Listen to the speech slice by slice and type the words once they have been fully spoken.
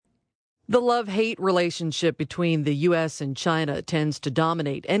The love-hate relationship between the U.S. and China tends to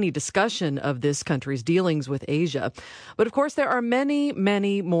dominate any discussion of this country's dealings with Asia. But of course, there are many,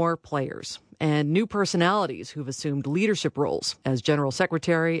 many more players and new personalities who've assumed leadership roles as general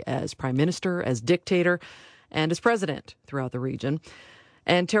secretary, as prime minister, as dictator, and as president throughout the region.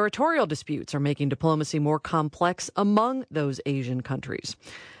 And territorial disputes are making diplomacy more complex among those Asian countries.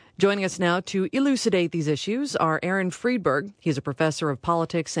 Joining us now to elucidate these issues are Aaron Friedberg. He's a professor of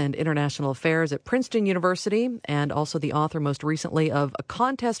politics and international affairs at Princeton University and also the author most recently of A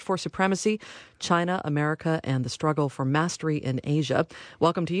Contest for Supremacy, China, America, and the Struggle for Mastery in Asia.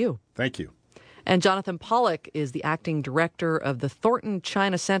 Welcome to you. Thank you. And Jonathan Pollock is the acting director of the Thornton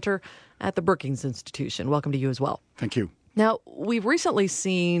China Center at the Brookings Institution. Welcome to you as well. Thank you. Now, we've recently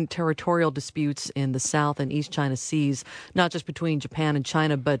seen territorial disputes in the South and East China Seas, not just between Japan and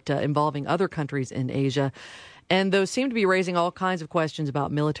China, but involving other countries in Asia. And those seem to be raising all kinds of questions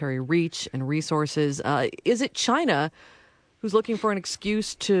about military reach and resources. Is it China who's looking for an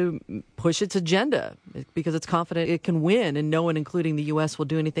excuse to push its agenda because it's confident it can win and no one, including the U.S., will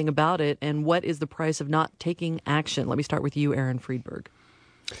do anything about it? And what is the price of not taking action? Let me start with you, Aaron Friedberg.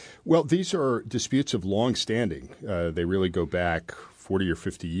 Well, these are disputes of long standing. They really go back 40 or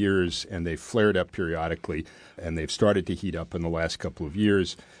 50 years, and they've flared up periodically, and they've started to heat up in the last couple of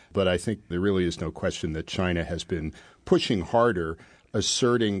years. But I think there really is no question that China has been pushing harder,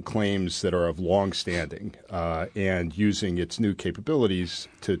 asserting claims that are of long standing, and using its new capabilities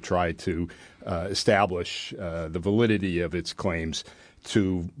to try to establish the validity of its claims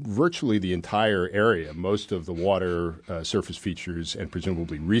to virtually the entire area. Most of the water, surface features, and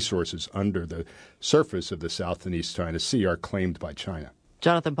presumably resources under the surface of the South and East China Sea are claimed by China.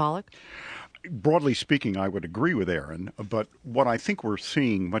 Jonathan Pollock? Broadly speaking, I would agree with Aaron, but what I think we're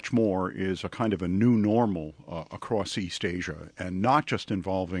seeing much more is a kind of a new normal across East Asia, and not just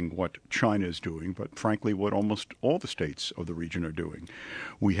involving what China is doing, but frankly what almost all the states of the region are doing.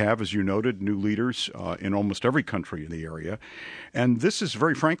 We have, as you noted, new leaders in almost every country in the area, and this is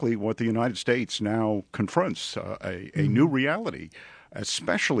very frankly what the United States now confronts, a new reality,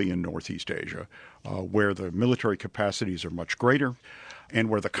 especially in Northeast Asia, where the military capacities are much greater, and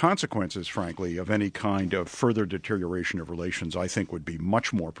where the consequences, frankly, of any kind of further deterioration of relations, I think, would be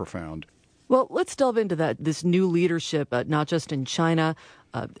much more profound. Well, let's delve into this new leadership, not just in China.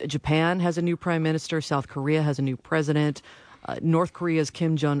 Japan has a new prime minister. South Korea has a new president. North Korea's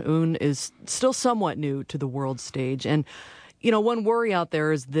Kim Jong-un is still somewhat new to the world stage. And, you know, one worry out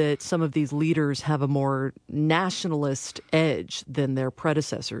there is that some of these leaders have a more nationalist edge than their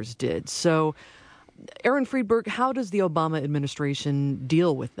predecessors did. So, Aaron Friedberg, how does the Obama administration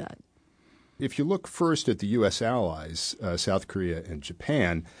deal with that? If you look first at the U.S. allies, South Korea and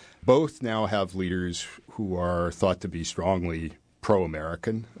Japan, both now have leaders who are thought to be strongly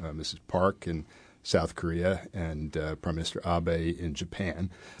pro-American, Mrs. Park in South Korea and Prime Minister Abe in Japan.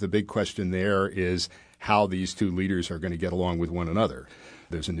 The big question there is how these two leaders are going to get along with one another.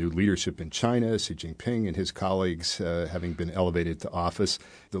 There's a new leadership in China, Xi Jinping and his colleagues having been elevated to office.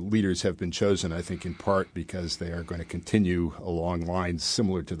 The leaders have been chosen, I think, in part because they are going to continue along lines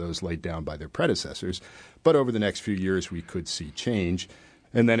similar to those laid down by their predecessors. But over the next few years, we could see change.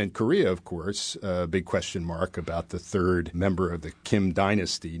 And then in Korea, of course, a big question mark about the third member of the Kim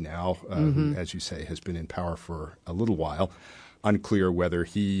dynasty now, who, as you say, has been in power for a little while. Unclear whether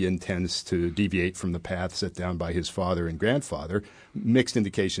he intends to deviate from the path set down by his father and grandfather. Mixed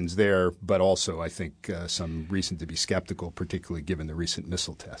indications there, but also, I think, some reason to be skeptical, particularly given the recent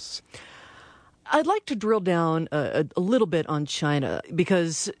missile tests. I'd like to drill down a little bit on China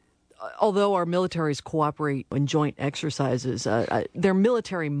because although our militaries cooperate in joint exercises, their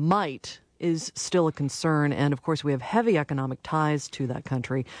military might is still a concern. And, of course, we have heavy economic ties to that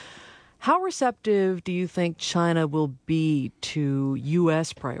country. How receptive do you think China will be to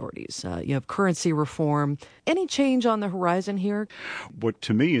U.S. priorities? You have currency reform. Any change on the horizon here? What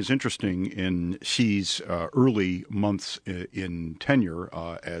to me is interesting in Xi's early months in tenure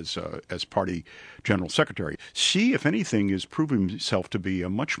as party general secretary, Xi, if anything, is proving himself to be a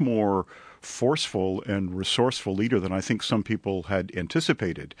much more forceful and resourceful leader than I think some people had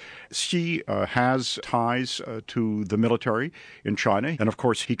anticipated. Xi has ties to the military in China, and of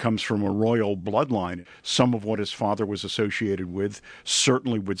course he comes from a royal bloodline. Some of what his father was associated with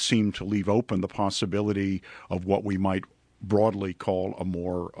certainly would seem to leave open the possibility of what we might broadly call a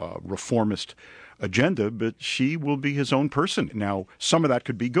more reformist agenda, but Xi will be his own person. Now, some of that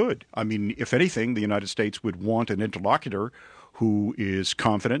could be good. I mean, if anything, the United States would want an interlocutor who is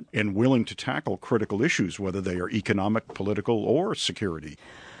confident and willing to tackle critical issues, whether they are economic, political, or security.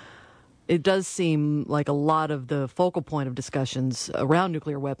 It does seem like a lot of the focal point of discussions around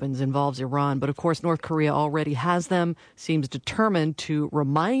nuclear weapons involves Iran, but of course North Korea already has them, seems determined to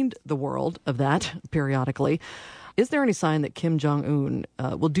remind the world of that periodically. Is there any sign that Kim Jong-un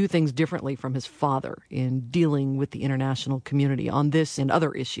will do things differently from his father in dealing with the international community on this and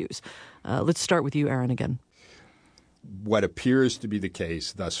other issues? Let's start with you, Aaron, again. What appears to be the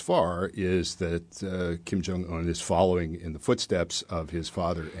case thus far is that Kim Jong-un is following in the footsteps of his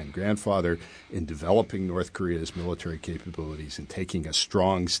father and grandfather in developing North Korea's military capabilities and taking a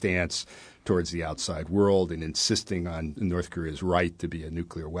strong stance towards the outside world and insisting on North Korea's right to be a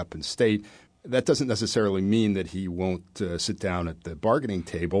nuclear weapons state. That doesn't necessarily mean that he won't sit down at the bargaining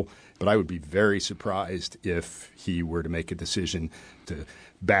table, but I would be very surprised if he were to make a decision to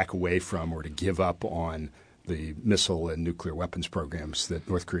back away from or to give up on the missile and nuclear weapons programs that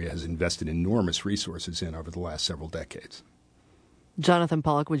North Korea has invested enormous resources in over the last several decades. Jonathan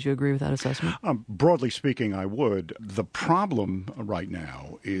Pollock, would you agree with that assessment? Broadly speaking, I would. The problem right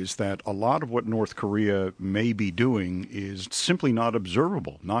now is that a lot of what North Korea may be doing is simply not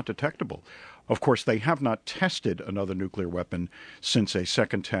observable, not detectable. Of course, they have not tested another nuclear weapon since a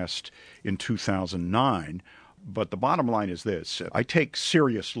second test in 2009. But the bottom line is this. I take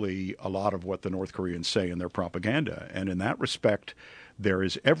seriously a lot of what the North Koreans say in their propaganda. And in that respect, there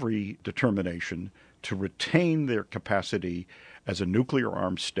is every determination to retain their capacity as a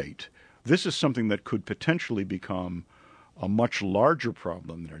nuclear-armed state. This is something that could potentially become a much larger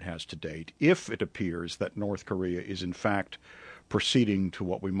problem than it has to date if it appears that North Korea is in fact proceeding to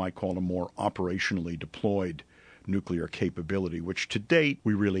what we might call a more operationally deployed nuclear capability, which to date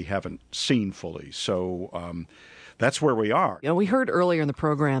we really haven't seen fully. So that's where we are. You know, we heard earlier in the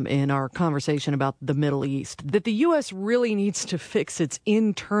program in our conversation about the Middle East that the U.S. really needs to fix its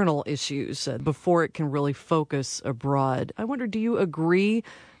internal issues before it can really focus abroad. I wonder, do you agree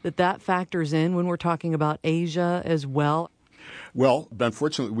that that factors in when we're talking about Asia as well? Well,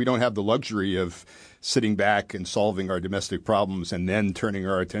 unfortunately, we don't have the luxury of sitting back and solving our domestic problems and then turning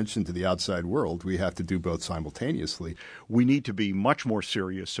our attention to the outside world. We have to do both simultaneously. We need to be much more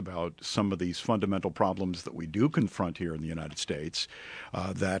serious about some of these fundamental problems that we do confront here in the United States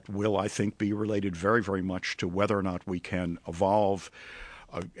that will, I think, be related very, very much to whether or not we can evolve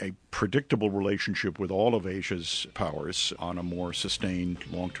a predictable relationship with all of Asia's powers on a more sustained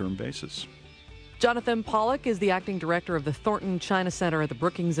long-term basis. Jonathan Pollock is the acting director of the Thornton China Center at the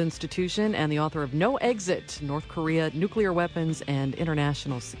Brookings Institution and the author of No Exit, North Korea, Nuclear Weapons, and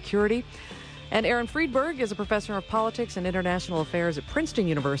International Security. And Aaron Friedberg is a professor of politics and international affairs at Princeton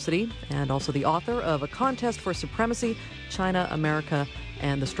University and also the author of A Contest for Supremacy, China, America,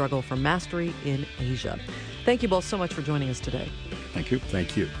 and the Struggle for Mastery in Asia. Thank you both so much for joining us today. Thank you.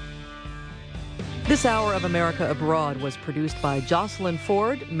 Thank you. This hour of America Abroad was produced by Jocelyn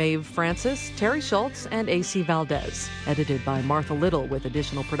Ford, Maeve Francis, Terry Schultz, and A.C. Valdez. Edited by Martha Little with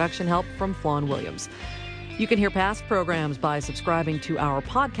additional production help from Flawn Williams. You can hear past programs by subscribing to our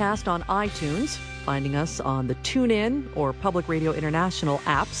podcast on iTunes, finding us on the TuneIn or Public Radio International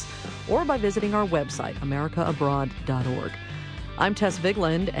apps, or by visiting our website, americaabroad.org. I'm Tess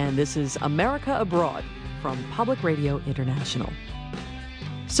Vigland, and this is America Abroad from Public Radio International.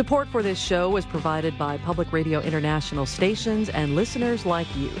 Support for this show was provided by Public Radio International stations and listeners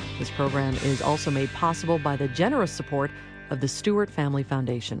like you. This program is also made possible by the generous support of the Stewart Family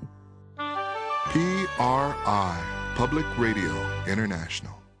Foundation. PRI, Public Radio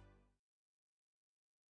International.